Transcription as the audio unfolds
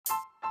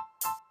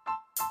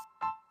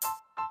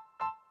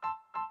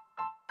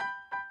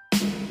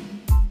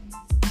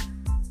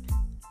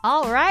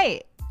All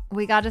right.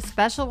 We got a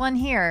special one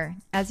here.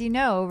 As you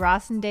know,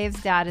 Ross and Dave's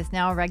dad is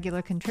now a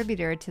regular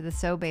contributor to the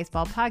So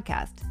Baseball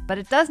podcast, but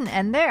it doesn't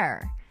end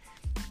there.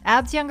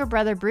 Ab's younger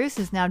brother Bruce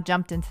has now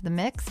jumped into the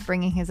mix,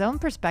 bringing his own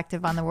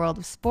perspective on the world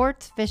of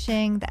sports,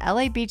 fishing, the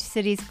LA Beach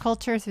City's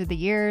culture through the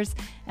years,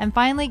 and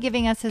finally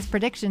giving us his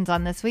predictions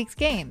on this week's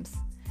games.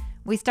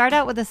 We start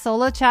out with a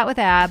solo chat with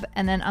Ab,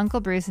 and then Uncle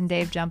Bruce and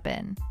Dave jump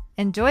in.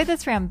 Enjoy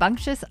this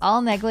rambunctious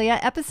All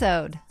Neglia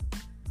episode.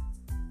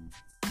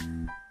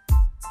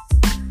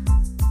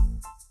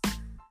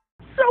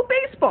 So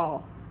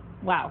baseball.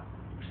 Wow.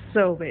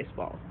 So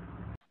baseball.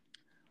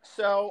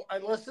 So I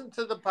listened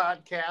to the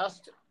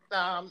podcast.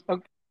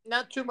 Okay.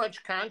 Not too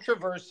much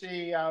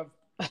controversy.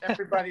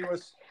 Everybody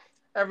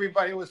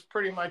was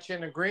pretty much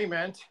in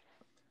agreement.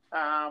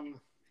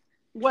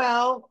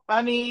 Well,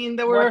 I mean,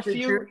 there were a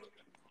few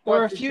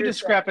discrepancies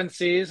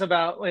discrepancies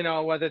about,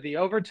 whether the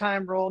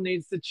overtime rule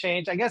needs to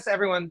change. I guess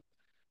everyone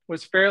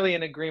was fairly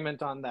in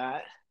agreement on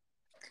that.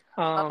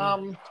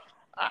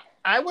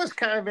 I was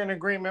kind of in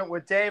agreement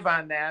with Dave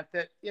on that,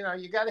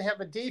 you got to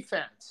have a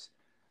defense.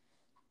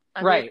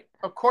 I mean,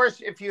 of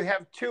course, if you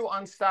have two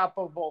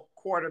unstoppable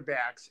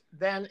quarterbacks,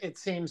 then it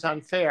seems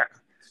unfair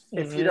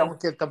if you don't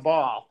get the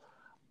ball.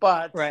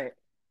 But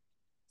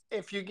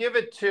if you give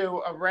it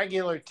to a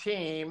regular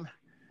team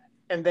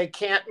and they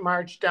can't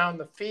march down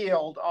the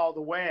field all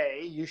the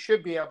way, you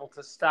should be able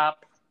to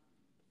stop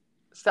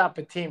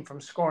a team from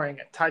scoring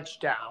a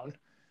touchdown.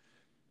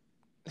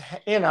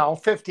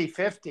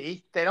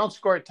 50-50. They don't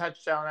score a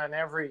touchdown on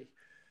every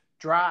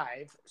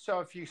drive. So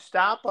if you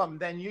stop them,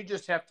 then you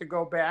just have to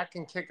go back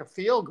and kick a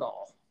field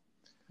goal.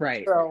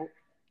 Right. So,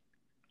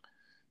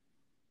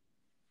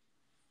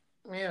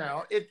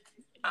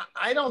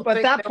 I don't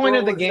think that point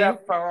of the game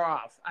that far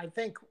off. I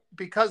think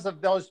because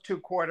of those two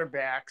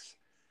quarterbacks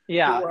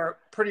who are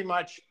pretty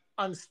much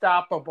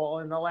unstoppable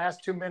in the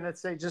last 2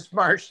 minutes, they just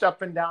marched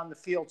up and down the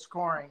field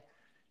scoring.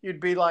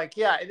 You'd be like,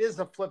 yeah, it is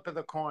a flip of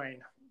the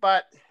coin.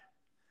 But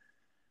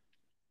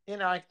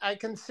I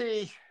can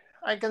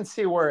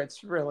see where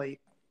it's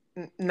really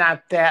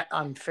not that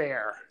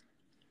unfair.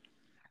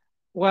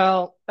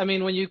 Well, I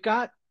mean, when you've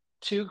got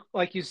two,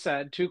 like you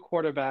said, two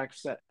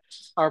quarterbacks that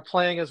are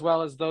playing as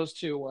well as those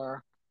two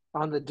were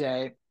on the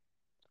day,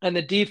 and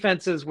the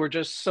defenses were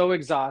just so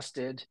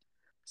exhausted,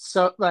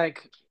 so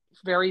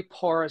very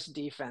porous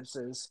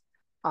defenses.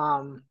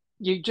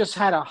 You just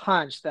had a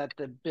hunch that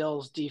the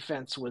Bills'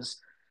 defense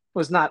was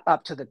not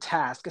up to the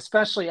task,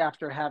 especially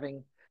after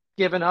having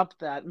given up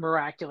that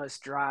miraculous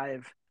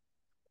drive.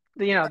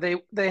 They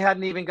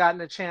hadn't even gotten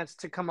a chance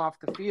to come off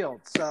the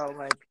field.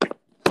 So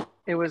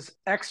it was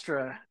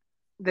extra.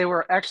 They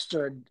were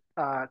extra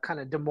kind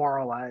of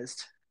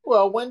demoralized.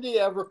 Well, when do you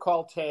ever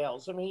call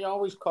tails? I mean, you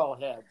always call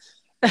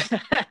heads.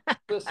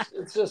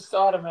 It's just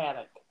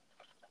automatic,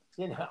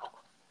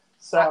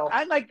 So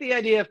I like the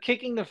idea of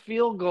kicking the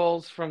field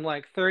goals from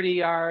 30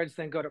 yards,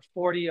 then go to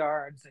 40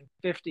 yards and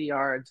 50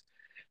 yards.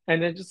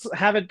 And then just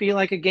have it be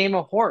like a game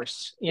of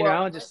horse,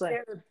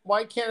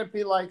 why can't it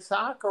be like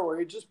soccer where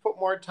you just put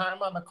more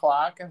time on the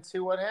clock and see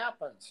what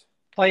happens?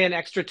 Play an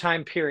extra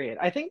time period.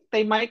 I think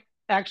they might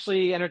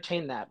actually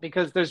entertain that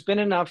because there's been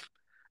enough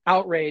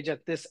outrage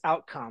at this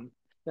outcome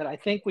that I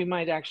think we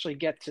might actually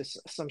get to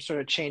some sort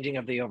of changing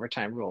of the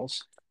overtime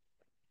rules.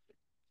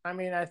 I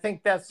mean, I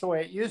think that's the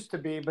way it used to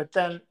be, but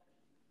then,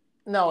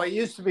 no, it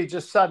used to be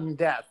just sudden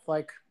death.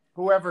 Like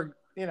whoever,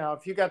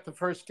 if you got the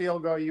first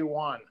field goal, you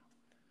won.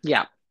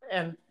 Yeah.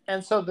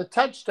 And so the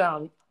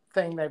touchdown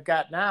thing they've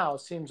got now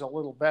seems a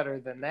little better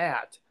than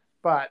that.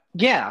 But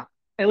yeah,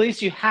 at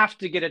least you have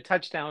to get a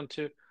touchdown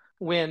to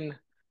win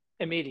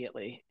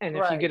immediately. And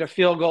if you get a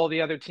field goal,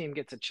 the other team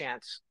gets a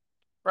chance.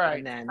 Right.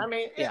 And then, I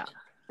mean,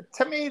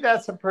 to me,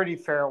 that's a pretty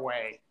fair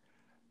way.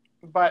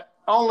 But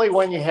only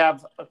when you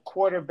have a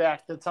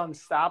quarterback that's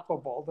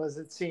unstoppable does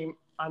it seem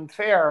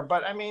unfair.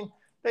 But I mean,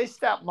 they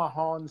stopped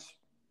Mahomes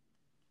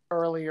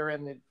earlier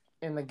in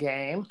the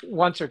game.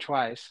 Once or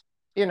twice.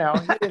 He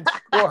didn't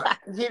score.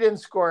 He didn't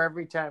score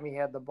every time he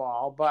had the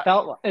ball, but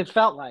it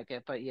felt like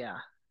it. But yeah.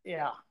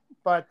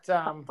 But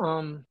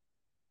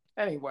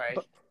anyway.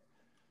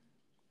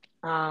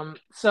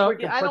 So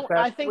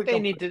I think they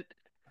need to.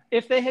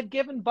 If they had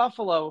given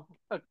Buffalo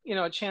a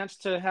chance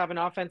to have an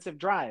offensive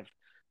drive,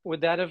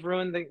 would that have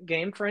ruined the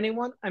game for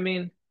anyone? I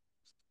mean,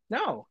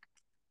 no.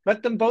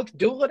 Let them both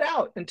duel it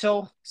out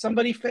until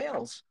somebody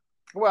fails.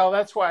 Well,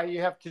 that's why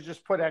you have to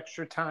just put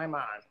extra time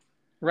on.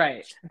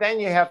 Right. Then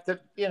you have to,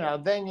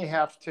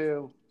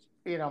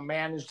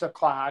 manage the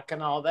clock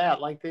and all that,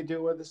 like they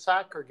do with a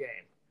soccer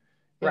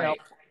game.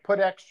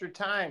 Put extra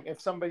time. If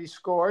somebody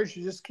scores,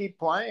 you just keep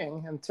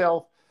playing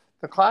until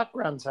the clock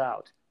runs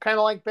out. Kind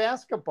of like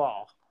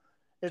basketball.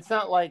 It's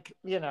not like,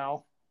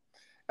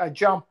 a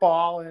jump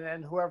ball and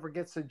then whoever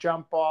gets the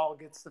jump ball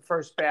gets the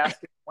first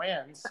basket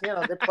wins.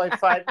 They play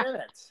 5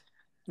 minutes.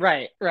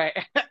 Right.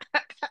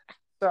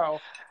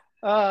 So,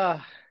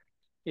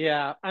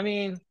 yeah. I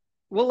mean,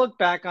 we'll look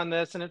back on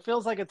this, and it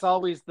feels like it's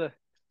always the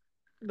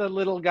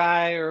little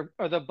guy or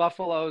the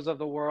Buffaloes of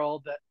the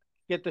world that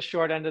get the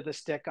short end of the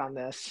stick on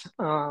this.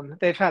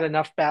 They've had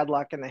enough bad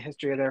luck in the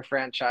history of their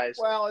franchise.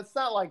 Well, it's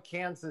not like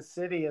Kansas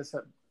City is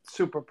a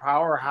super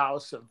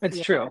powerhouse of It's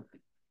true.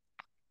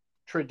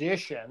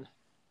 Tradition.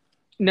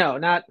 No,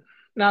 not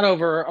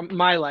over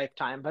my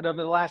lifetime, but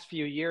over the last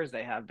few years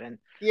they have been.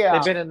 Yeah,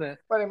 they've been in the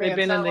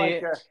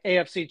like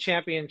AFC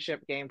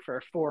Championship game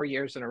for 4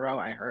 years in a row.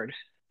 I heard.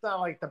 It's not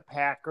like the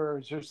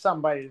Packers or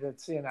somebody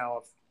that's a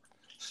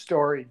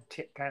storied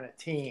kind of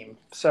team.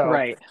 So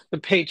right, the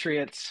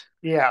Patriots.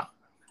 Yeah,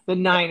 the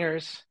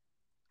Niners.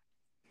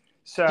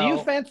 So do you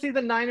fancy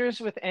the Niners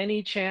with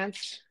any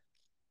chance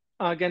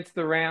against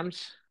the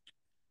Rams?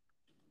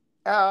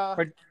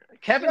 Or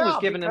Kevin was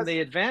giving them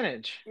the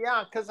advantage.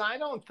 Yeah, because I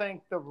don't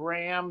think the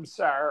Rams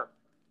are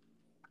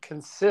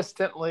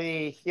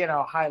consistently,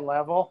 high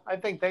level. I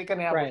think they can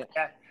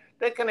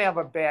have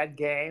a bad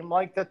game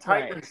like the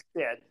Titans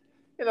did.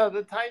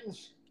 The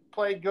Titans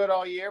played good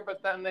all year,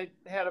 but then they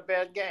had a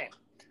bad game.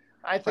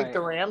 I think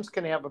the Rams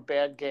can have a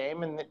bad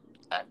game, and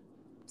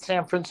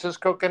San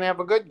Francisco can have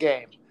a good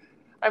game.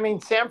 I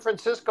mean, San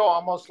Francisco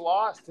almost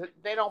lost.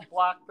 They don't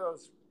block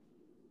those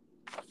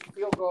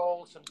field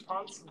goals and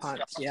punts and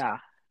stuff. Yeah.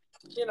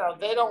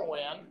 They don't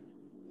win.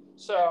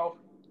 So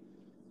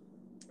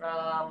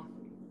I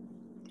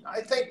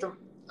think the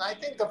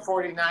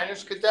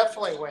 49ers could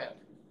definitely win.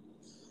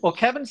 Well,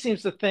 Kevin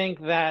seems to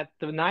think that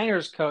the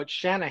Niners coach,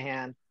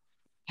 Shanahan,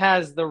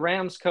 has the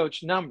Rams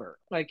coach number.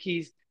 Like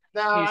he's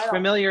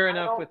familiar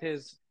enough with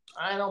his.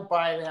 I don't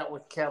buy that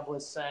what Kev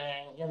was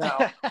saying,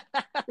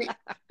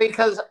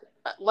 because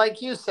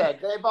like you said,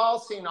 they've all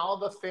seen all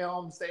the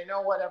films. They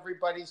know what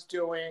everybody's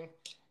doing.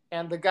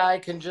 And the guy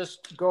can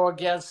just go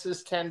against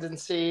his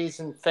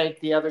tendencies and fake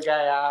the other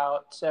guy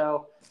out.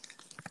 So,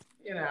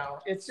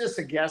 it's just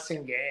a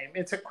guessing game.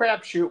 It's a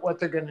crapshoot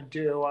what they're going to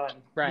do on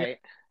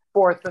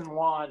 4th and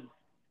 1.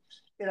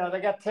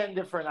 They got 10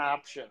 different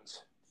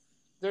options.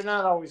 They're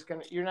not always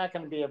you're not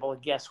going to be able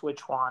to guess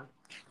which one.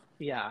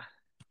 Yeah.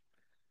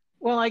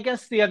 Well, I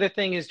guess the other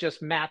thing is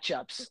just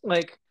matchups.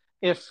 Like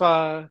if,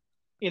 and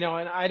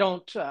I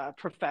don't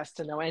profess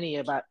to know any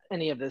of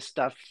this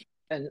stuff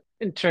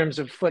in terms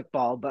of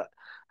football, but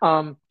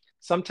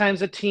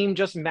sometimes a team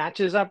just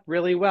matches up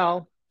really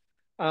well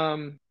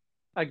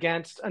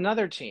against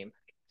another team.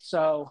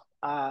 So,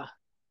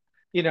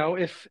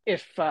 if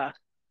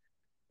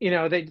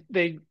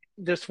they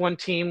this one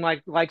team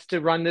likes to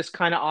run this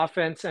kind of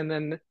offense, and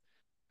then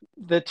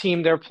the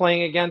team they're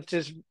playing against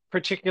is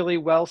particularly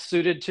well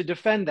suited to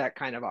defend that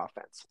kind of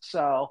offense.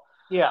 So,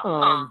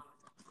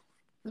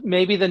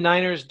 maybe the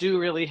Niners do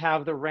really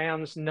have the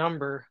Rams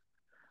number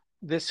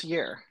this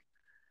year.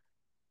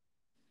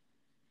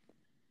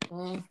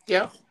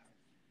 Yeah.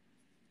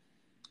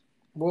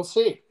 We'll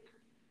see.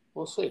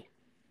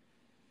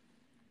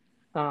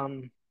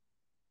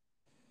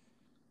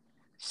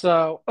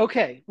 So,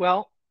 okay.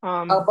 Well,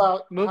 how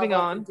about moving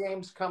on? The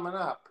games coming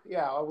up.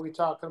 Yeah. Are we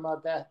talking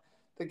about that?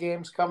 The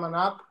games coming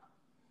up?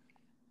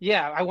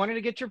 Yeah. I wanted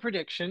to get your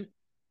prediction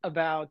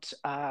about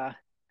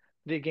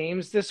the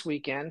games this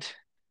weekend.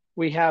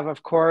 We have,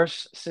 of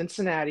course,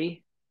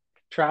 Cincinnati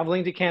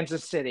traveling to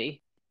Kansas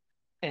City.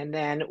 And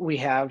then we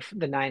have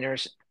the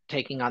Niners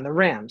taking on the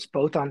Rams,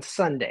 both on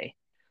Sunday.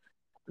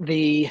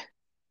 The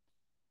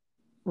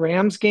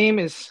Rams game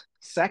is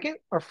second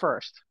or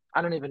first?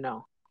 I don't even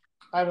know.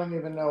 I don't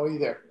even know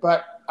either.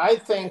 But I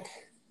think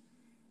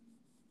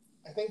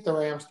the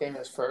Rams game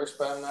is first,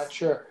 but I'm not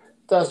sure.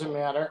 Doesn't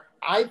matter.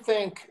 I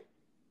think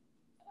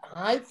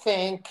the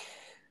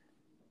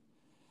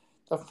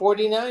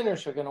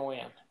 49ers are going to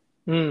win.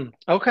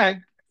 Okay.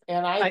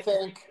 And I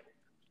think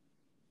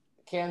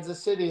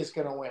Kansas City is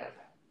going to win.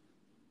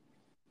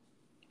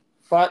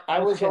 But I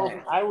was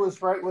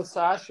right with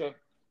Sasha,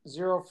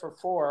 0 for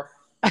 4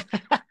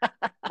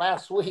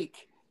 last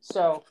week.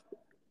 So,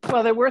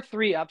 well, there were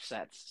 3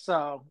 upsets,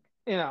 so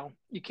you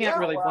can't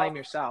really blame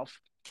yourself.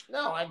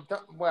 No, I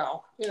don't.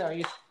 Well,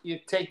 you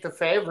take the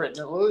favorite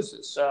and it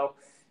loses. So,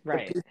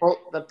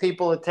 the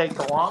people that take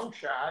the long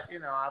shot,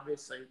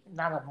 obviously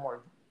none of them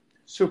were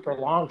super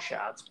long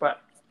shots,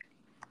 but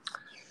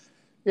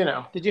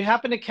Did you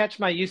happen to catch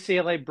my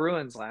UCLA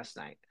Bruins last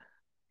night?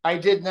 I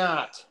did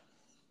not.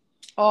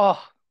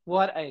 Oh,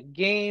 what a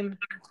game.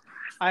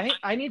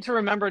 I need to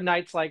remember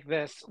nights like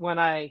this when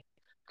I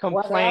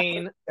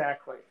complain.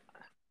 Exactly.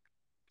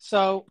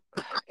 So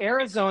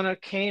Arizona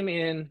came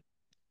in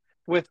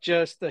with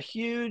just a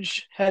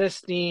huge head of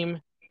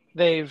steam.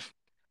 They've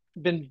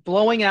been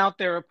blowing out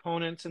their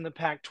opponents in the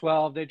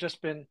Pac-12. They've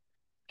just been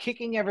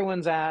kicking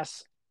everyone's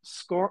ass,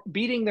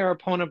 beating their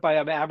opponent by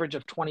an average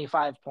of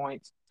 25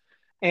 points.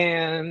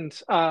 And,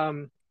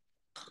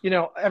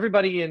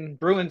 everybody in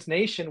Bruins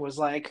Nation was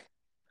like,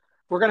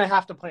 we're going to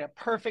have to play a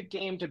perfect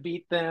game to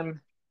beat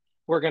them.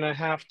 We're going to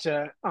have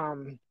to,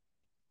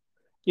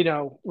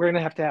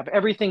 have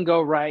everything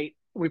go right.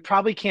 We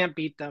probably can't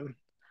beat them.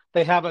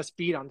 They have us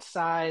beat on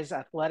size,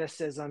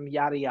 athleticism,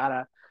 yada,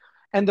 yada.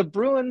 And the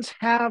Bruins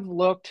have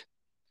looked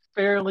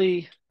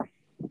fairly,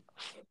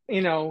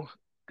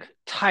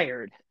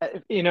 tired.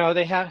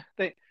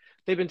 They've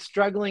been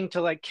struggling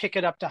to kick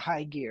it up to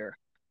high gear.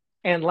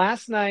 And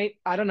last night,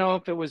 I don't know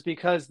if it was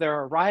because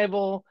they're a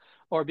rival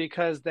or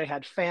because they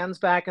had fans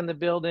back in the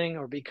building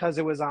or because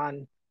it was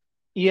on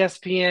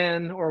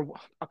ESPN or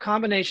a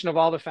combination of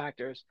all the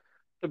factors.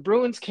 The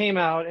Bruins came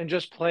out and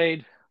just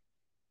played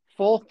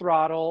full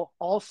throttle,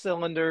 all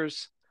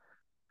cylinders,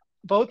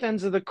 both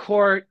ends of the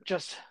court,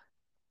 just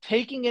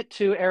taking it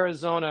to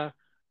Arizona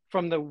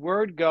from the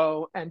word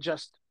go, and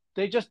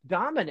they just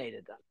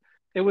dominated them.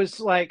 It was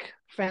like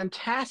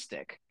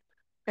fantastic.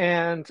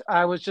 And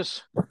I was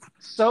just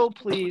so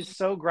pleased,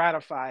 so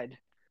gratified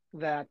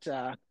that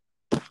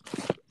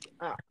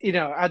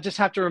I just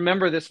have to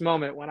remember this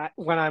moment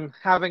when I'm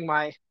having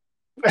my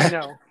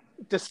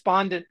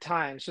despondent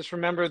times. Just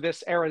remember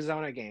this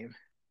Arizona game.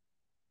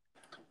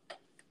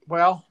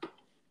 Well,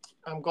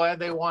 I'm glad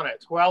they won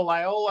it. Well,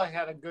 Loyola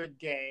had a good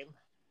game.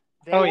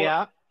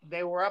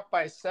 They were up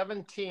by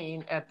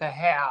 17 at the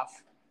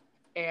half,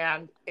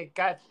 and it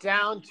got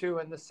down to,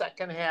 in the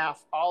second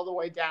half, all the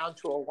way down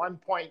to a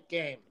 1-point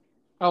game.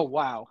 Oh,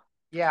 wow.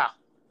 Yeah.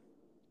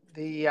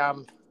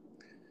 The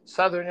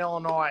Southern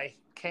Illinois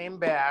came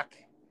back.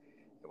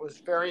 It was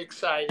very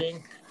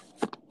exciting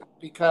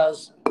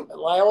because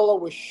Loyola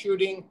was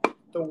shooting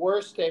the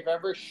worst they've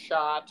ever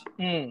shot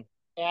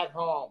at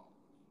home.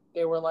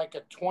 They were like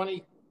a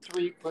 23%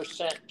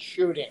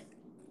 shooting.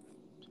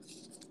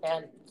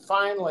 And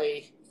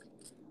finally,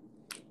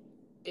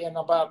 in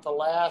about the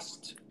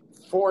last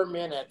 4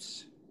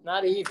 minutes,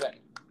 not even,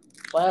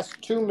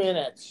 last 2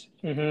 minutes,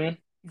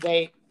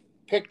 they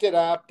picked it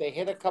up. They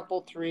hit a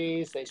couple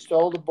threes. They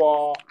stole the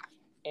ball,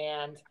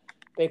 and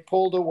they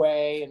pulled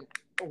away and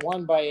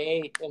won by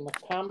 8. And the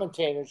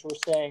commentators were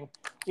saying,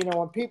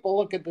 when people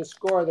look at the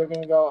score, they're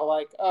going to go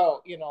like,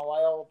 oh,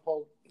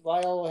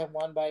 Loyola had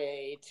won by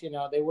 8.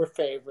 They were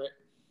favorite.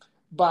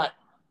 But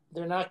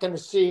they're not going to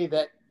see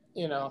that,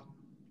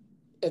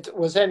 it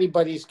was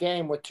anybody's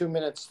game with 2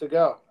 minutes to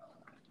go.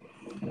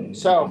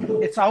 So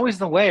it's always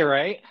the way,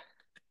 right?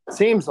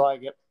 Seems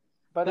like it.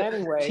 But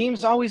anyway,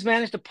 teams always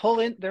manage to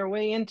pull their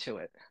way into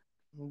it.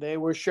 They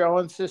were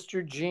showing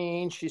Sister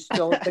Jean. She's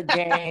still at the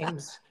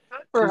games.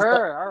 For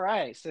her, all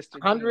right, Sister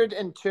Jean.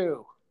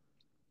 102.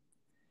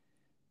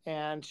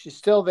 And she's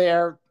still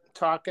there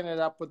talking it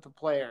up with the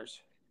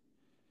players.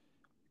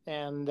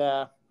 And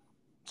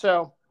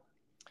so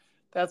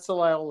that's the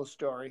Loyola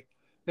story.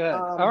 Good.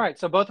 All right,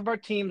 so both of our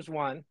teams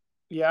won.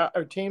 Yeah,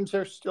 our teams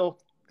are still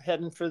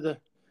heading for the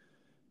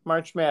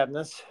March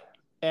Madness.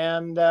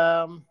 And there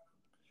are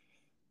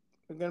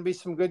going to be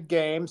some good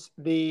games.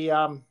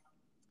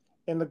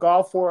 In the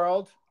golf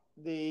world,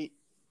 the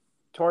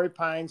Torrey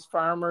Pines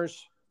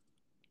Farmers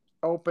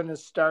Open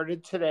has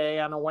started today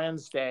on a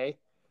Wednesday.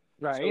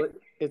 Right. So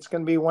it's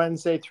going to be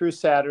Wednesday through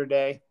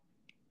Saturday.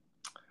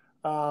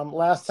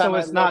 Last time, so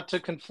it's not to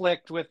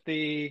conflict with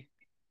the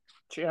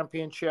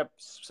championship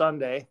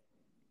Sunday.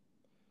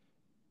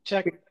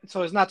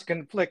 So it's not to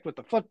conflict with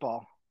the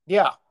football.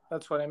 Yeah,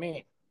 that's what I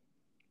mean.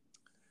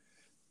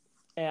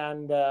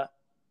 And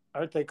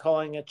aren't they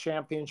calling it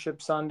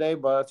Championship Sunday?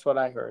 But that's what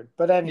I heard.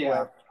 But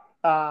anyway,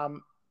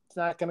 it's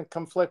not going to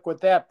conflict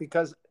with that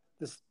because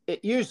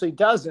it usually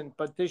doesn't.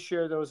 But this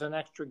year there was an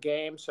extra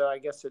game, so I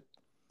guess it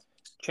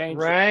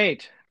changed.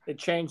 Right. It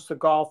changed the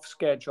golf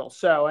schedule.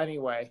 So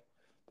anyway,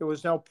 there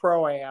was no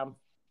Pro-Am.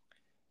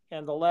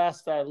 And the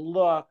last I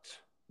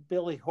looked,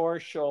 Billy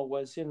Horschel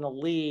was in the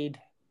lead.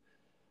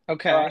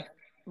 Okay.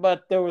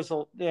 But there was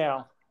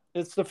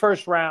it's the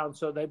first round,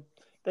 so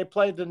they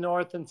played the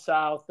North and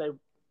South. They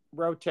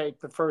rotate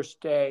the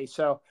first day,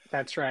 so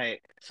that's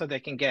right. So they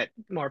can get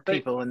more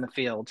people in the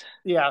field.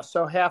 Yeah,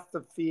 so half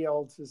the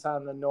field is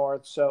on the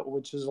North,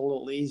 which is a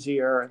little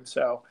easier, and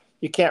so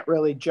you can't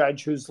really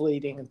judge who's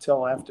leading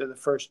until after the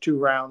first 2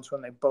 rounds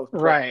when they both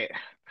play. Right.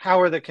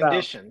 How are the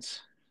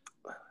conditions?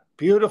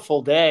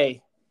 Beautiful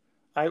day.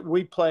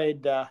 We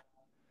played the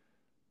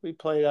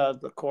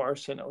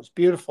course, and it was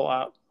beautiful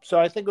out. So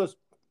I think it was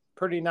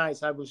pretty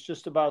nice. I was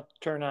just about to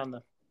turn on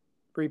the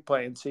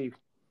replay and see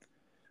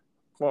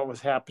what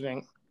was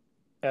happening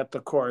at the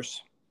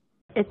course.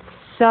 It's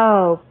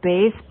so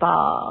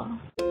baseball.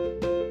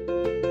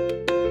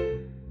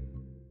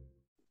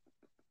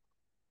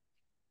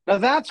 Now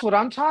that's what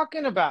I'm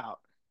talking about.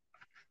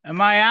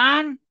 Am I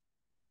on?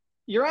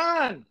 You're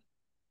on.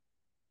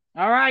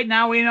 All right.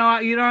 Now we know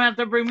you don't have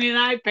to bring me an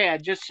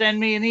iPad. Just send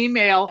me an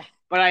email,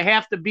 but I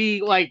have to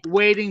be like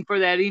waiting for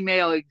that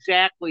email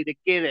exactly to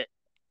get it.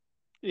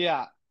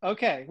 Yeah.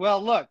 Okay.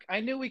 Well, look,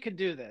 I knew we could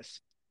do this.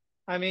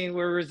 I mean,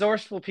 we're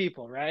resourceful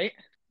people, right?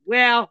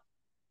 Well,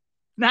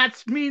 not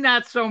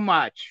so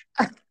much.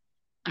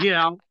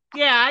 Yeah,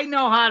 I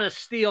know how to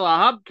steal a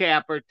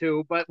hubcap or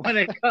two, but when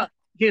it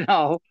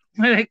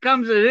when it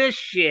comes to this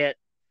shit,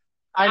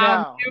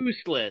 I'm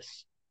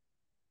useless.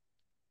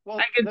 Well,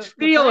 I can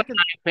steal an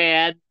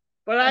iPad,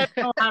 but I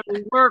don't know how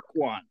to work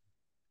one.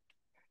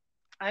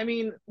 I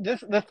mean,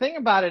 the thing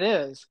about it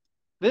is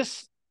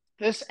this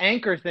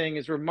Anchor thing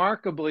is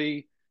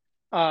remarkably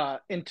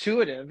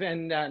intuitive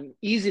and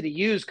easy to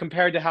use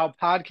compared to how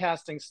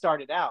podcasting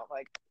started out.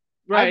 Like,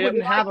 right. I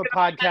wouldn't have a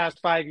podcast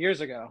 5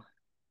 years ago.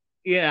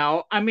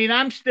 I mean,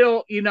 I'm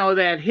still,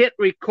 that hit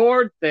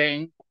record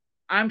thing,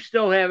 I'm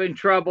still having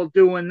trouble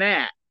doing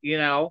that,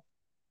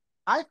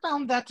 I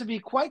found that to be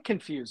quite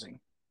confusing.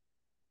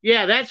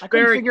 Yeah, that's I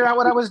very couldn't figure out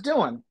what I was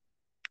doing.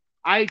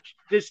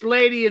 This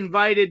lady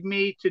invited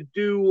me to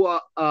do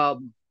a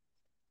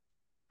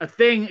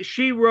thing.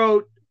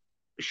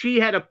 She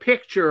had a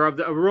picture of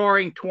the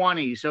Roaring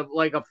Twenties of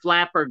like a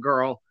flapper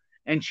girl,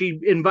 and she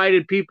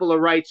invited people to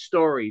write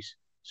stories.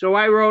 So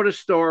I wrote a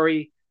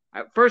story.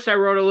 First, I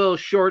wrote a little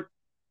short,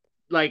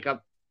 like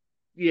a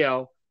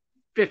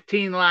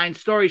 15-line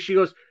story. She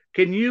goes,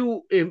 "Can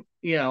you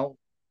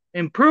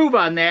improve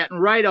on that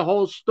and write a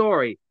whole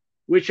story?"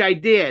 Which I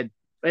did,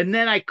 and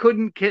then I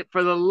couldn't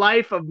for the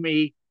life of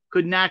me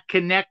could not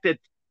connect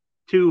it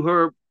to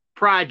her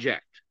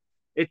project.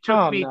 It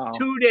took me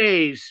 2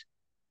 days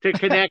to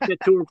connect it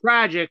to her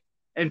project,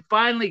 and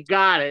finally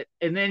got it.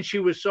 And then she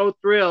was so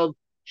thrilled,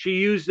 she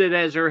used it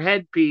as her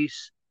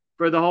headpiece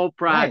for the whole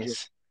project.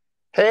 Nice.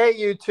 Hey,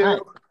 you two.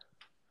 Right.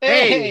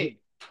 Hey,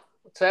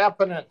 what's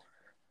happening?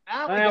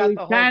 Now we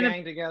got the whole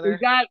gang together.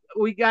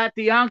 We got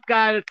the Unk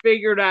got it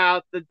figured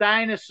out. The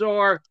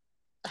dinosaur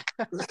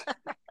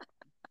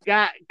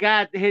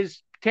got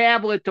his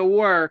tablet to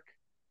work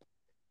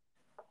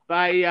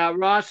by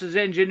Ross's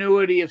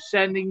ingenuity of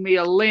sending me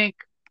a link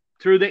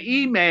through the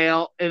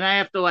email, and I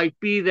have to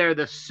be there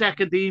the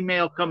second the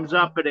email comes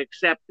up and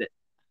accept it.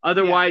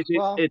 Otherwise,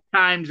 it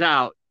times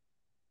out.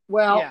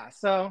 Well, yeah.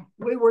 So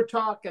we were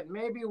talking.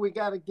 Maybe we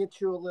got to get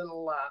you a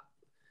little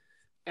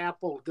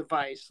Apple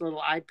device,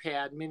 little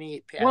iPad,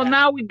 mini pad. Well,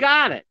 now we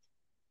got it.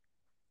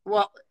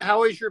 Well,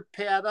 how is your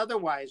pad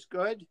otherwise?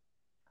 Good?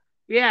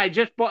 Yeah, I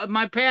just bought,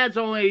 my pad's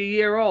only a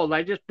year old.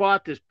 I just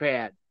bought this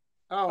pad.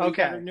 Oh,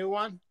 okay. You got a new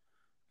one?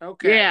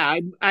 Okay. Yeah,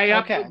 I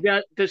upped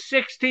the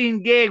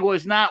 16 gig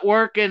was not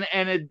working,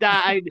 and it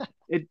died.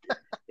 it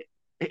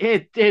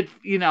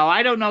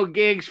I don't know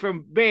gigs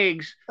from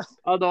Biggs,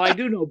 although I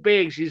do know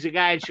Biggs. He's a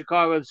guy in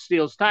Chicago that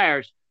steals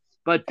tires.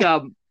 But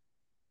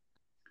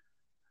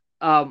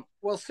well,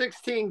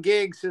 16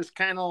 gigs is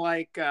kind of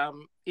like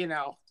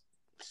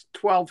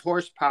 12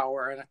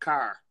 horsepower in a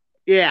car.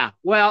 Yeah.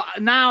 Well,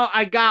 now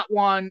I got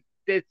one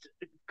that's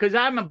because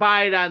I'm a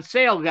buy it on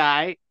sale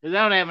guy because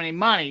I don't have any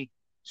money.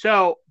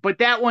 So, but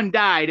that one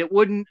died. It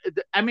wouldn't.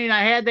 I mean,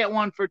 I had that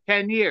one for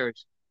 10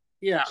 years.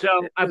 Yeah.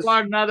 So I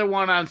bought another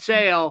one on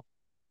sale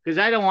because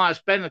I don't want to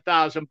spend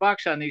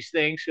 $1,000 on these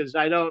things because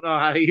I don't know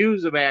how to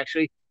use them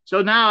actually.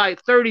 So now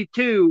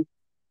 32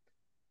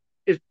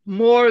 is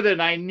more than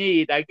I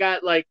need. I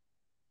got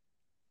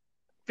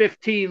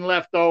 15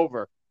 left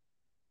over,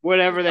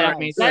 whatever that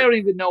means. Good. I don't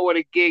even know what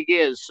a gig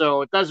is,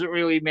 so it doesn't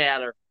really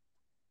matter.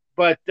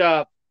 But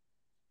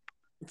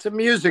it's a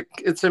music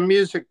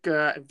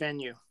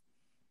venue.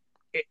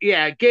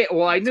 Yeah,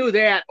 well, I knew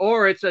that.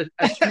 Or it's a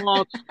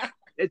small,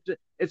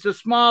 it's a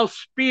small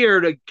spear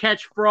to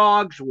catch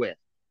frogs with.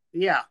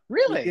 Yeah,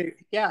 really.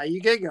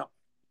 You gig them.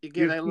 You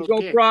go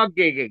gig. Frog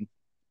gigging.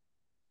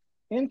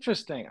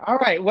 Interesting. All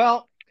right.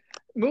 Well,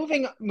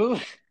 moving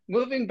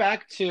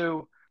back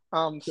to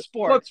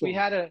sports. We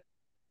had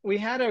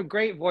a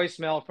great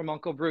voicemail from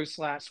Uncle Bruce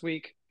last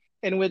week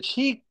in which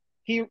he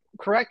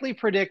correctly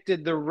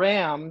predicted the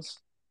Rams.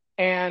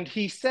 And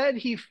he said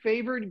he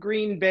favored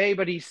Green Bay,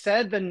 but he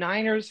said the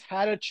Niners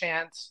had a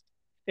chance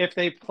if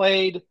they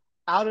played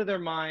out of their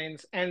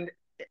minds. And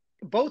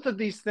both of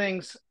these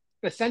things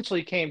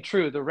essentially came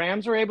true. The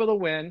Rams were able to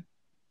win,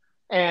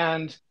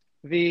 and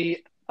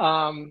the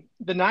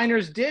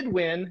Niners did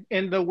win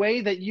in the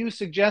way that you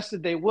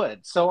suggested they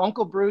would. So,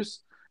 Uncle Bruce,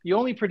 you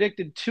only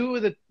predicted 2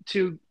 of the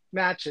 2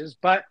 matches,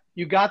 but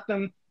you got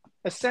them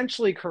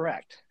essentially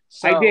correct.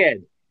 So, I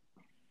did.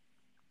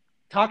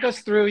 Talk us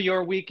through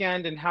your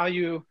weekend and how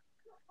you,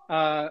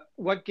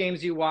 what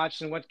games you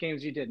watched and what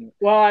games you didn't.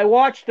 Well, I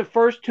watched the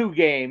first 2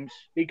 games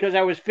because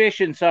I was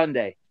fishing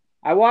Sunday.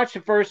 I watched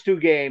the first 2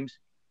 games.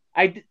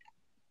 I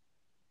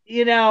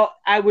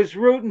was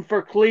rooting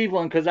for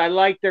Cleveland because I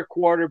liked their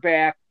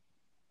quarterback.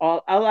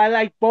 I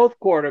like both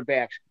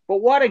quarterbacks.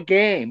 But what a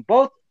game!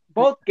 Both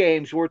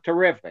games were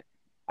terrific.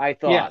 I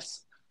thought.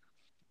 Yes.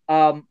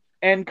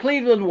 And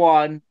Cleveland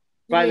won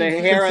by the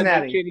hair of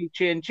their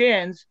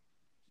chins.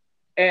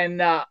 And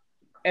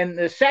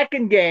the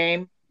second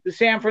game, the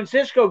San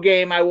Francisco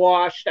game, I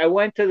watched. I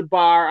went to the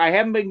bar. I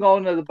haven't been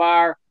going to the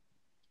bar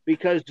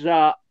because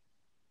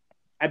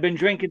I've been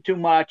drinking too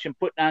much and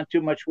putting on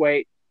too much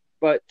weight.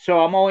 But so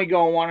I'm only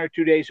going 1 or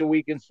 2 days a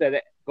week instead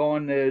of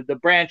going to the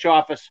branch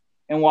office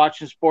and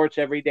watching sports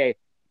every day.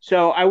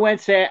 So I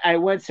went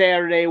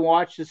Saturday,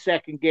 watched the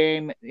second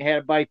game, had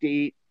a bite to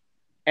eat,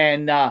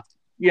 and I'm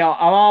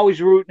always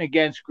rooting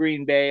against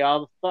Green Bay.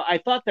 I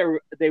thought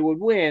they would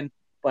win,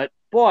 but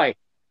boy,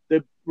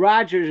 the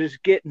Rodgers is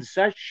getting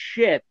such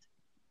shit.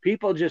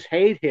 People just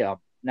hate him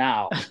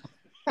now.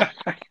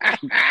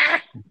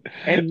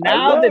 And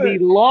now that he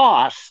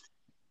lost,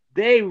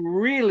 they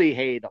really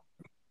hate him.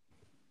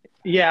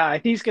 Yeah,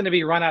 he's going to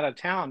be run out of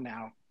town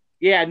now.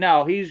 Yeah,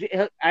 no,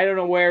 I don't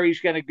know where he's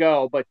going to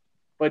go, but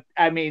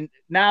I mean,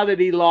 now that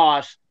he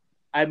lost,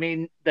 I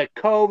mean, the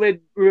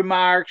COVID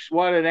remarks,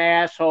 what an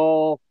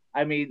asshole.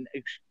 I mean,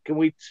 can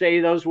we say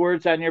those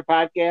words on your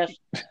podcast?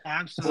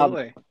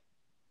 Absolutely.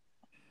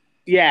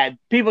 Yeah,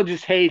 people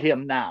just hate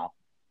him now.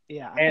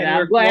 Yeah. And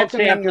I'm glad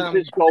San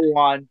Francisco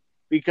won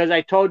because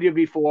I told you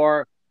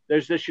before,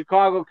 there's the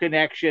Chicago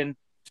connection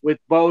with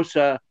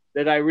Bosa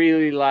that I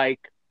really like.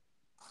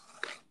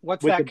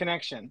 What's that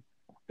connection?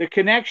 The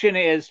connection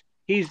is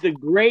he's the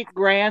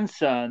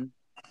great-grandson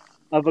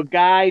of a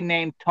guy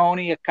named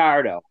Tony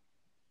Accardo.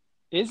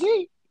 Is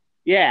he?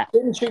 Yeah.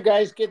 Didn't you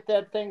guys get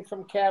that thing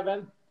from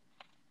Kevin?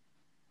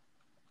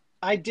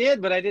 I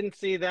did, but I didn't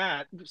see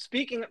that.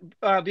 Speaking,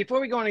 before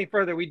we go any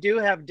further, we do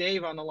have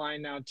Dave on the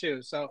line now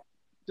too. So,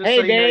 just hey,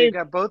 so you Dave. know, you've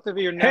got both of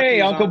your nephews.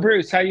 Hey, Uncle on.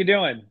 Bruce, how you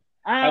doing?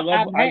 I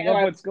love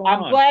what's going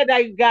on. I'm glad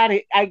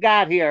I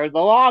got here the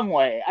long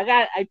way.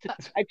 I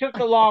took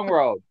the long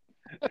road.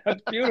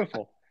 That's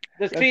beautiful.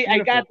 I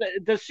got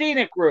the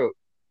scenic route.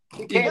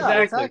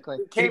 Exactly.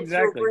 You came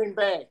through Green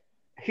Bay.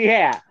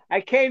 Yeah,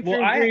 I came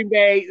through Green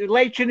Bay,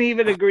 Lake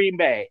Geneva to Green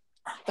Bay.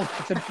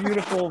 It's a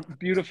beautiful,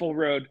 beautiful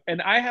road.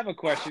 And I have a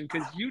question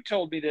because you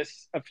told me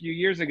this a few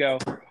years ago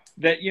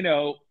that,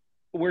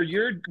 where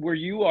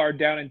you are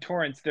down in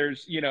Torrance,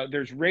 there's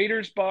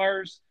Raiders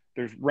bars,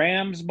 there's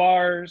Rams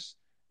bars,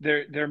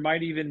 there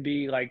might even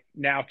be like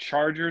now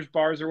Chargers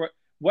bars or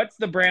what's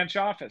the branch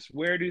office?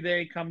 Where do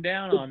they come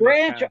down on? The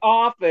branch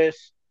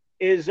office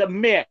is a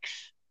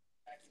mix.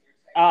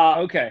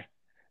 Okay.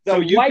 So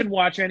you can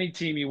watch any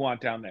team you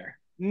want down there.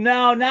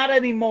 No, not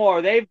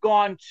anymore. They've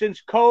gone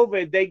since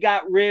COVID. They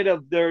got rid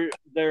of their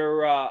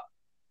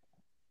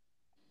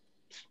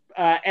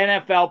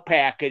NFL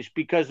package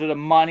because of the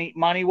money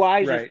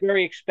wise. Right. It's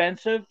very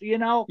expensive,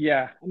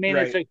 Yeah. I mean,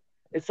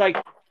 it's like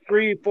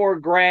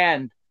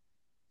 $3,000-4,000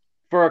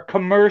 for a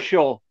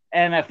commercial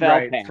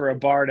NFL package. For a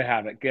bar to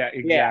have it. Yeah,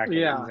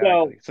 exactly. Yeah.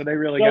 Exactly. So they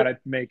really got to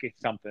make it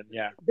something.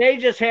 Yeah. They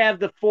just have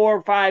the 4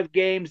 or 5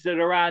 games that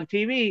are on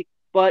TV,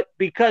 but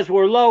because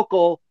we're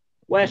local,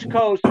 West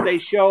Coast, they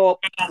show up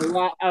a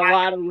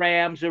lot of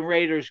Rams and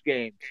Raiders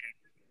games.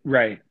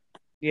 Right.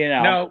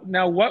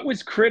 Now what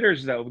was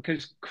Critters though?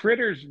 Because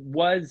Critters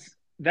was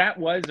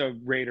a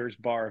Raiders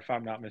bar, if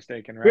I'm not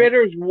mistaken, right?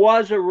 Critters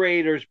was a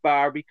Raiders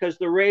bar because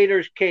the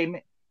Raiders came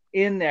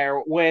in there.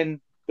 When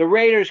the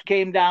Raiders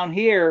came down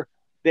here,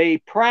 they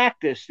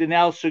practiced in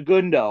El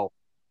Segundo.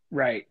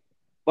 Right.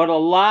 But a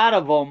lot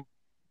of them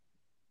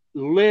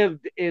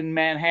lived in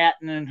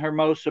Manhattan and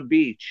Hermosa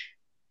Beach.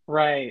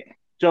 Right.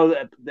 So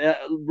the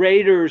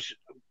Raiders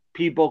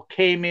people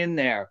came in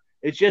there.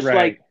 It's just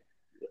like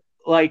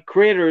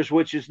Critters,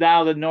 which is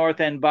now the North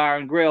End Bar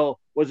and Grill,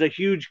 was a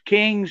huge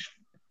Kings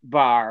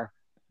bar.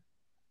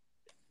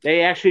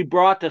 They actually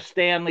brought the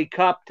Stanley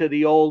Cup to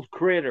the old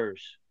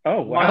Critters.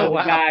 Oh wow!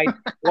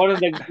 One of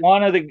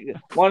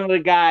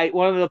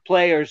the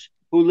players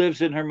who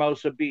lives in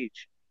Hermosa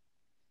Beach.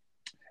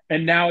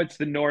 And now it's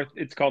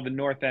called the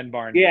North End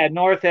Bar and Grill. Yeah,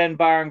 North End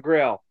Bar and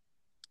Grill.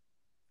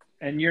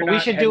 And we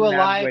should do a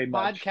live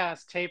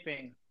podcast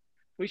taping.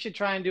 We should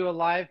try and do a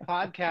live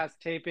podcast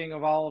taping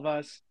of all of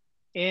us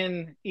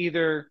in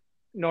either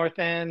North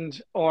End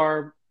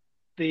or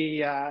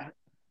the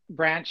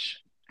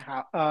branch.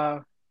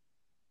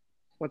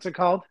 What's it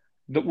called?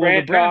 The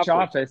branch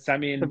office. I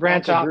mean, the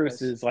branch Uncle office.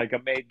 Bruce is like a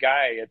made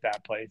guy at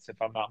that place,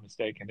 if I'm not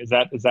mistaken. Is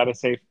that a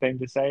safe thing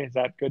to say? Is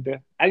that good to?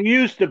 I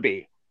used to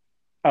be.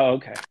 Oh,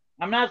 okay.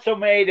 I'm not so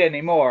made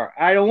anymore.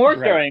 I don't work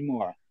there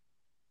anymore.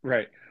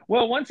 Right.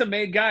 Well, once a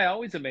made guy,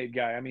 always a made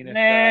guy. I mean,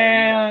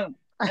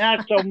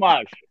 not so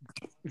much.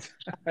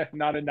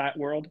 Not in that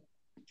world.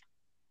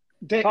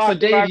 So,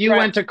 Dave, you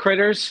went to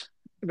Critters,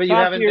 but you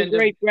haven't been to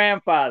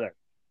great-grandfather.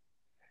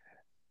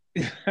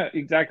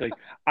 Exactly.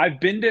 I've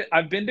been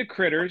to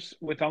Critters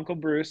with Uncle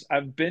Bruce.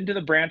 I've been to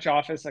the branch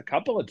office a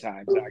couple of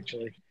times,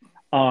 actually.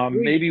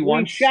 Maybe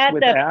once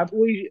with Ab.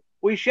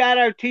 We shot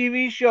our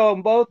TV show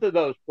in both of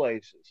those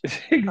places.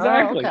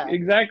 Exactly. Oh, okay.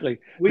 Exactly.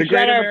 We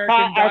shot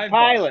our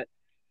pilot.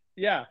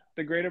 Yeah,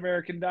 the Great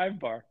American Dive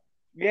Bar.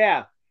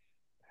 Yeah,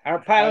 our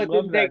pilot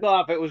didn't take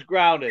off; it was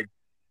grounded.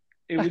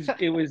 It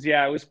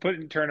was put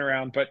in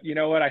turnaround. But you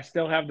know what? I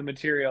still have the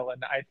material,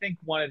 and I think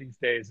one of these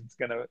days it's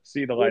gonna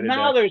see the light of day.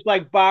 Now there's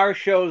like bar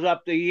shows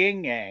up the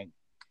yin yang.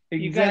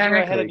 Exactly. You guys were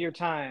ahead of your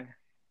time.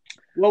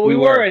 Well, we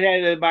were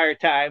ahead of our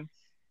time.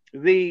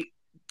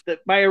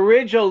 My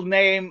original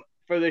name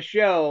for the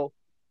show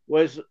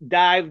was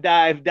Dive,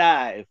 Dive,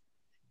 Dive.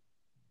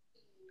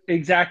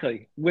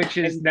 Exactly, which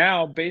is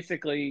now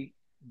basically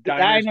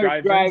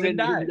Diners, Drive-ins,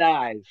 and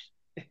Dives.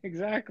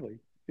 Exactly.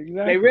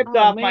 They ripped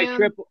off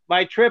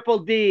my triple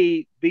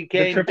D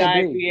became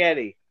Dive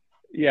Fieri.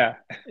 Yeah.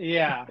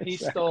 Yeah, he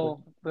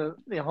stole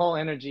the whole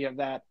energy of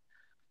that.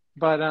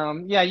 But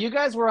you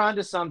guys were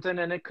onto something,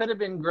 and it could have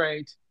been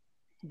great.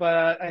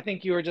 But I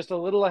think you were just a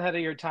little ahead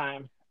of your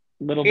time.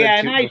 A little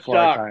bit too before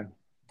our time.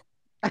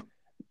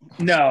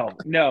 No.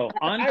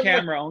 On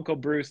camera, Uncle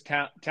Bruce,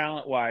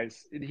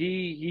 talent-wise,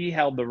 he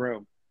held the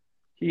room.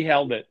 He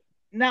held it.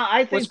 No, I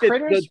Was think that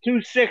Critters?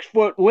 the 2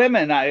 6-foot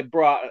women I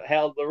brought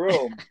held the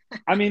room.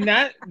 I mean,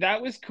 that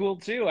was cool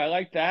too. I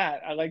like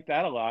that. I like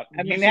that a lot.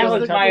 I You mean, see that all the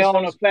was the- my touches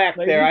own those effect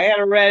there. I ladies? had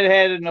a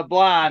redhead and a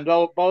blonde,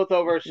 both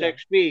over Yeah.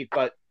 6 feet,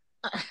 but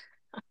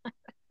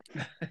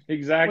Was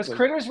Exactly.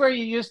 Critters where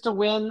you used to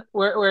win,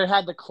 where it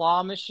had the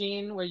claw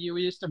machine, where you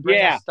used to bring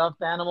Yeah. us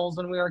stuffed animals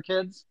when we were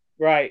kids?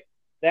 right.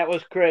 That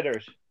was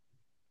Critters.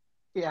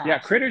 Yeah,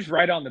 Critters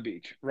right on the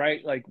beach,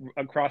 right? Like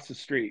across the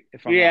street,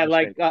 if I'm Yeah, not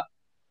like mistaken.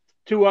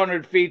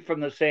 200 feet from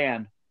the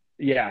sand.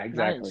 Yeah,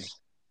 exactly. Nice.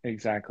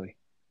 Exactly.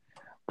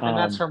 And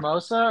that's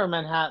Hermosa or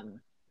Manhattan?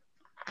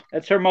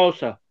 That's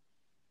Hermosa.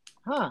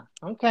 Huh.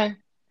 Okay.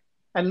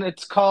 And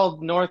it's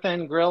called North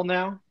End Grill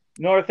now.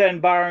 North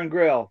End Bar and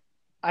Grill.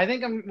 I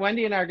think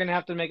Wendy and I are going to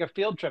have to make a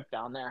field trip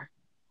down there.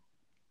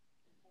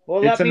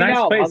 Well, It's let a me nice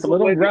know. place, I'll a go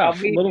little with you. I'll rough,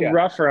 a meet little you.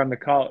 rougher on the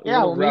call. Yeah,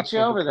 little we'll rough meet you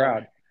with over the there.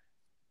 crowd.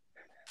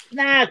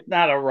 Nah, it's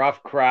not a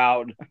rough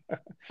crowd.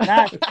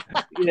 Not,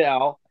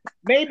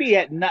 maybe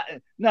at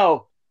night.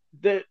 No,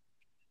 the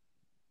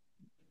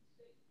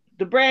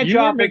branch You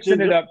were office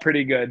mixing is, it up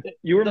pretty good.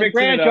 You were the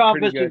mixing it branch up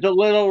pretty office is good. a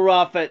little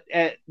rough at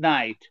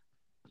night.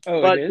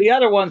 Oh, But it the is?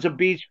 other one's a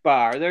beach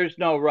bar. There's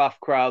no rough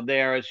crowd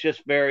there. It's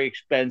just very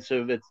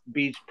expensive. It's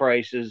beach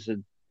prices,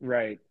 and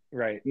Right.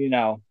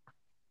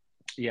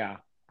 Yeah.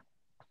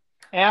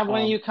 And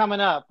when are you coming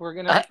up? We're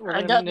I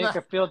gonna got make no-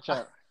 a field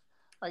trip.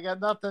 I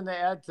got nothing to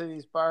add to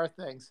these bar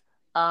things.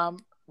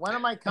 When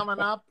am I coming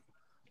up?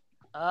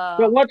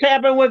 so what's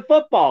happened with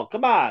football?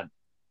 Come on.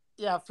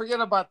 Yeah,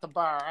 forget about the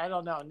bar. I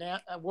don't know.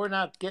 We're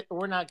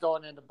not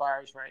going into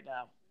bars right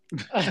now.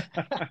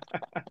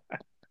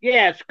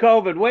 Yeah, it's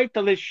COVID. Wait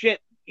till this shit.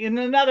 In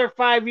another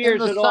 5 years,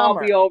 the it'll all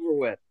summer. be over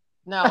with.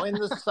 No, in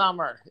the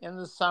summer. In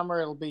the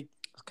summer, it'll be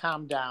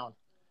calmed down.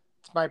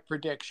 It's my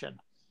prediction.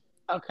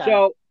 Okay.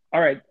 So,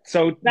 All right.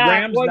 So Doc,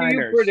 Rams what do you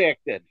Niners.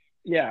 predicted?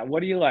 Yeah.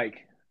 What do you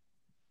like?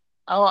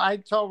 Oh, I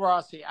told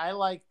Rossi I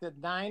like the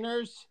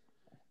Niners,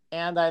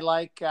 and I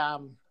like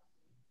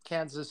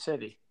Kansas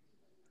City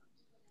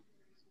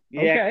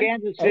Yeah, Okay,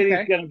 Kansas City's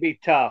okay. going to be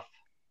tough.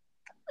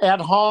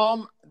 at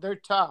home. They're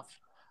tough.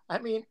 I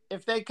mean,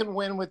 if they can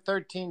win with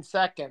 13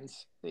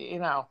 seconds,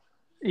 yeah,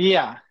 you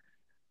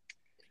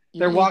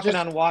they're walking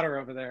just- on water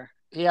over there.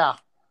 Yeah,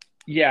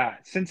 Yeah.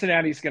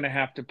 Cincinnati's going to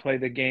have to play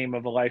the game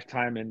of a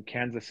lifetime, and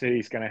Kansas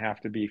City's going to have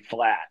to be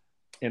flat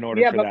in order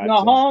Yeah, for but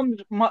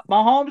that.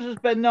 Mahomes has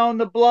been known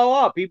to blow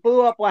up. He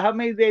blew up. Well, how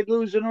many did they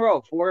lose in a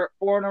row? Four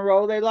in a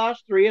row. They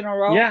lost 3 in a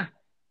row. Yeah.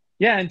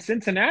 Yeah. And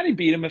Cincinnati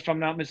beat them, if I'm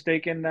not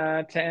mistaken,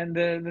 to end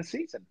the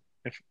season.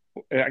 If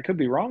I could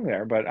be wrong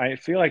there, but I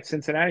feel like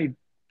Cincinnati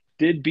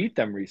did beat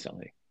them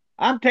recently.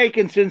 I'm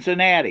taking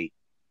Cincinnati.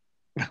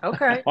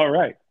 Okay. All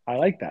right. I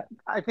like that.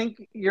 I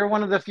think you're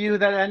one of the few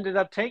that ended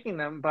up taking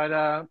them,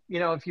 but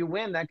if you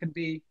win, that could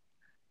be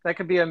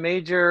a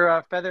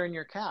major feather in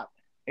your cap.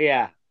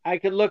 Yeah, I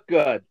could look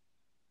good.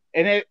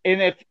 And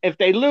if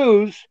they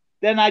lose,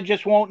 then I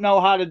just won't know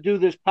how to do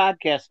this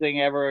podcast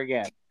thing ever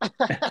again.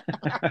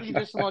 You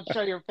just won't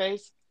show your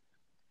face.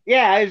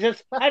 Yeah,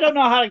 I don't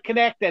know how to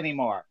connect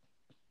anymore.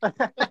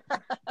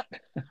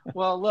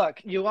 Well, look,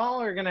 you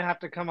all are going to have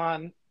to come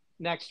on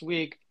next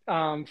week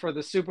for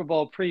the Super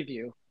Bowl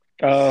preview.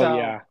 Oh, So,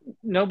 yeah.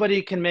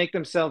 Nobody can make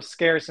themselves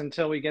scarce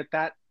until we get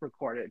that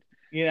recorded.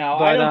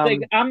 I don't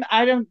think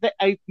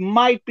I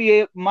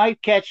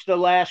might catch the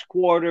last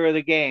quarter of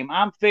the game.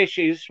 I'm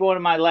fishing. This is one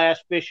of my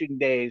last fishing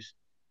days.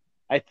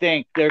 I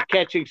think they're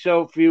catching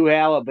so few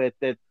halibut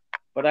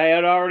but I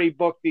had already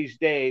booked these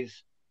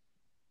days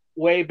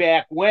way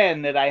back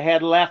when that I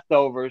had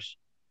leftovers.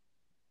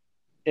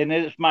 And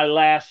I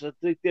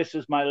think this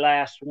is my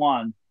last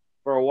one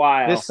for a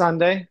while. This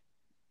Sunday?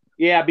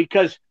 Yeah,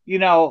 because,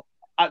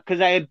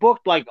 because I had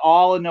booked like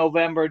all of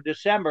November,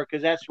 December,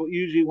 because that's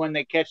usually when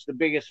they catch the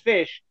biggest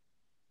fish.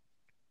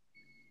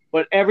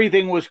 But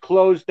everything was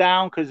closed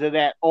down because of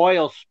that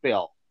oil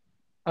spill.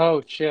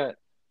 Oh, shit.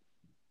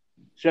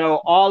 So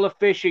all the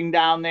fishing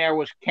down there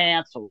was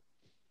canceled.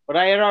 But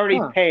I had already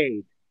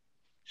paid.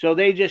 So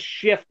they just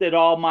shifted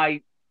all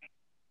my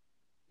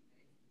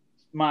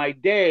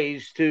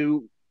days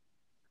to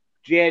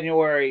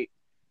January.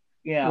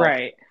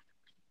 Right.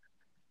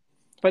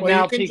 But well,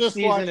 now you can peak just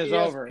season watch is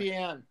ESPN.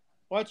 over.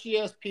 Watch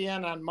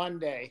ESPN on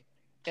Monday,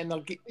 and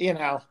they'll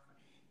Yeah,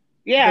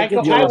 They I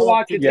get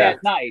watch it Yeah.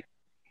 that night.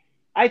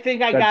 I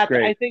think I That's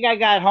great.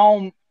 got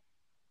home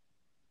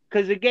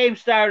because the game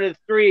started at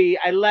 3.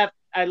 I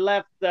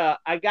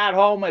got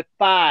home at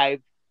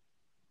 5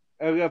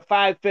 or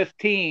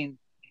 5:15,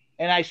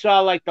 and I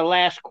saw like the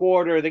last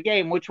quarter of the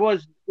game, which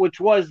was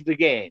the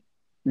game.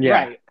 Yeah.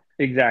 Right.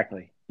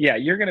 Exactly. Yeah.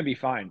 You're going to be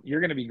fine.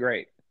 You're going to be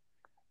great.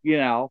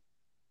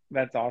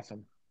 That's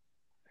awesome.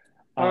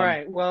 All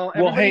right. Well,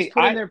 everybody's hey,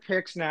 putting their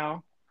picks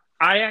now.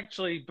 I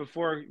actually,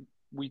 before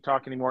we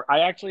talk anymore,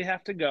 I actually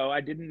have to go.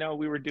 I didn't know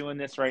we were doing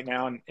this right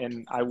now,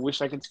 and I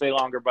wish I could stay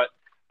longer, but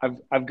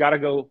I've got to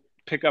go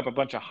pick up a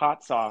bunch of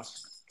hot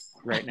sauce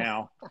right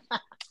now.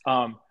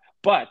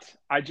 But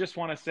I just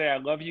want to say I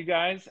love you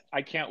guys.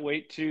 I can't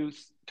wait to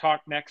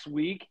talk next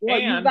week. Well,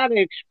 you and got to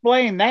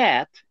explain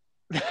that.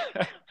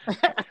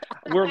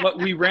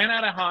 We ran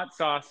out of hot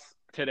sauce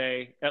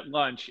today at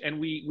lunch, and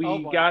we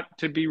boy. got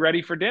to be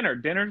ready for dinner.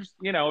 Dinner's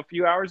a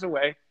few hours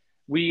away.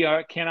 We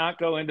cannot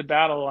go into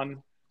battle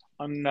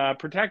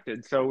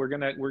unprotected, so we're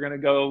gonna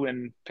go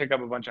and pick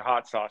up a bunch of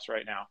hot sauce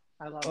right now.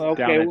 I love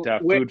that. Okay, Down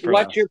at Food for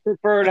what's Less. your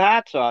preferred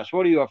hot sauce?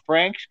 What are you, a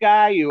Frank's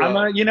guy?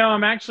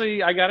 I'm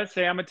actually, I gotta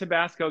say, I'm a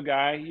Tabasco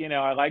guy.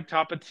 I like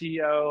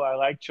Tapatio, I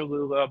like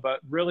Cholula, but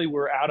really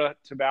we're out of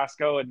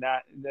Tabasco, and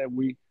that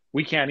we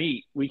can't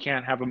eat. We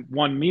can't have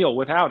one meal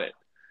without it.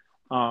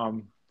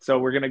 So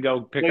we're gonna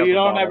go pick up. Do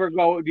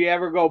you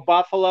ever go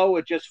Buffalo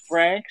with just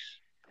Frank's?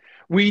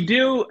 We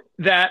do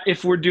that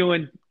if we're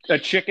doing a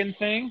chicken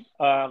thing,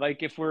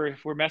 like if we're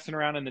messing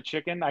around in the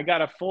chicken. I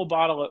got a full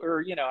bottle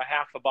a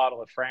half a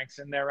bottle of Frank's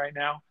in there right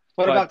now.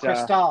 What about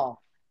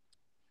Cristal?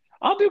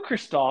 I'll do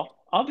Cristal.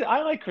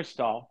 I like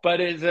Cristal,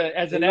 but as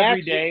an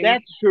everyday.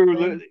 That's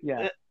true.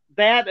 Yeah.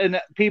 That and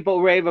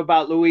people rave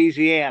about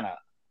Louisiana.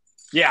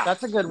 Yeah,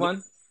 that's a good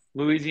one.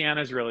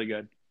 Louisiana's really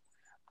good.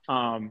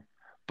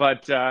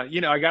 But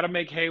I got to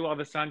make hay while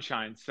the sun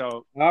shines.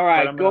 So all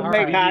right, go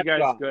make hot you guys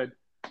sauce. Good.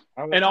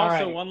 And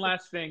also, one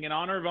last thing, in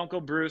honor of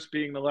Uncle Bruce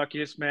being the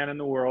luckiest man in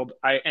the world,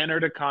 I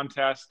entered a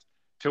contest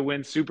to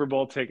win Super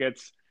Bowl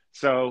tickets.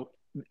 So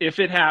if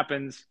it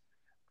happens,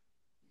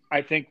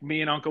 I think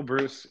me and Uncle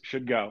Bruce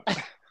should go.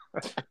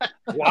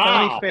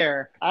 Wow. Only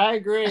fair. I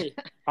agree.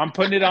 I'm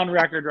putting it on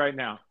record right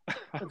now.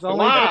 It's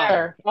only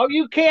fair. Oh,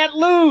 you can't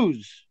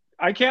lose.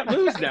 I can't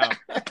lose now.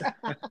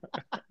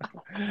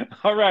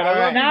 All right. All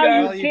right. Now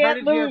you heard can't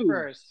it here lose.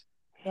 first.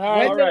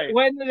 All right.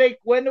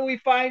 When do we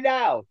find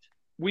out?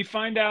 We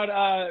find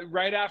out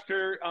right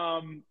after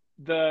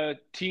the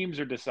teams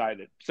are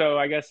decided. So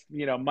I guess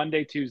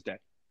Monday, Tuesday.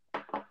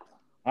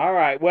 All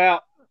right.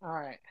 Well. All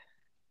right.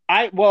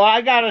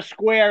 I got a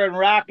square in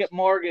Rocket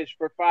Mortgage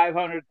for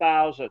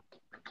 $500,000.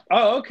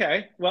 Oh,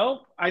 okay.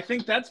 Well, I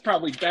think that's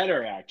probably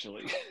better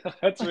actually.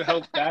 Let's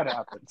hope that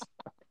happens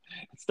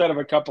instead of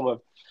a couple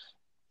of.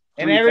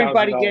 And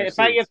everybody if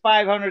I get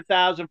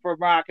 $500,000 from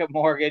Rocket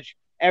Mortgage,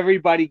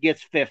 everybody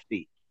gets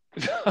 50.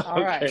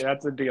 All right. Okay,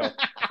 that's a deal.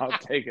 I'll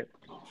take it.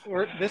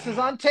 This is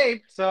on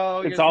tape, so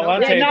it's all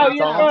on tape. No,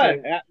 you're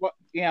good.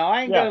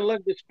 I ain't gonna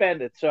live to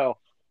spend it. So.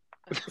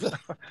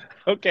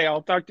 Okay,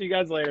 I'll talk to you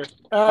guys later.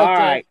 All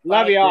right.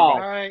 Love you all. All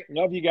right.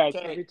 Love you guys.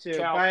 You too.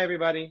 Ciao. Bye,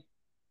 everybody.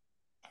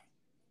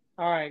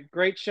 All right.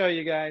 Great show,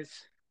 you guys.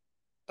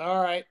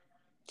 All right.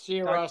 See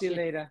you, Rusty. Talk to you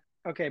later.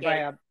 Okay. Yeah. Bye,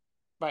 Ab.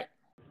 Bye.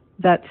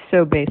 That's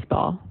so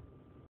baseball.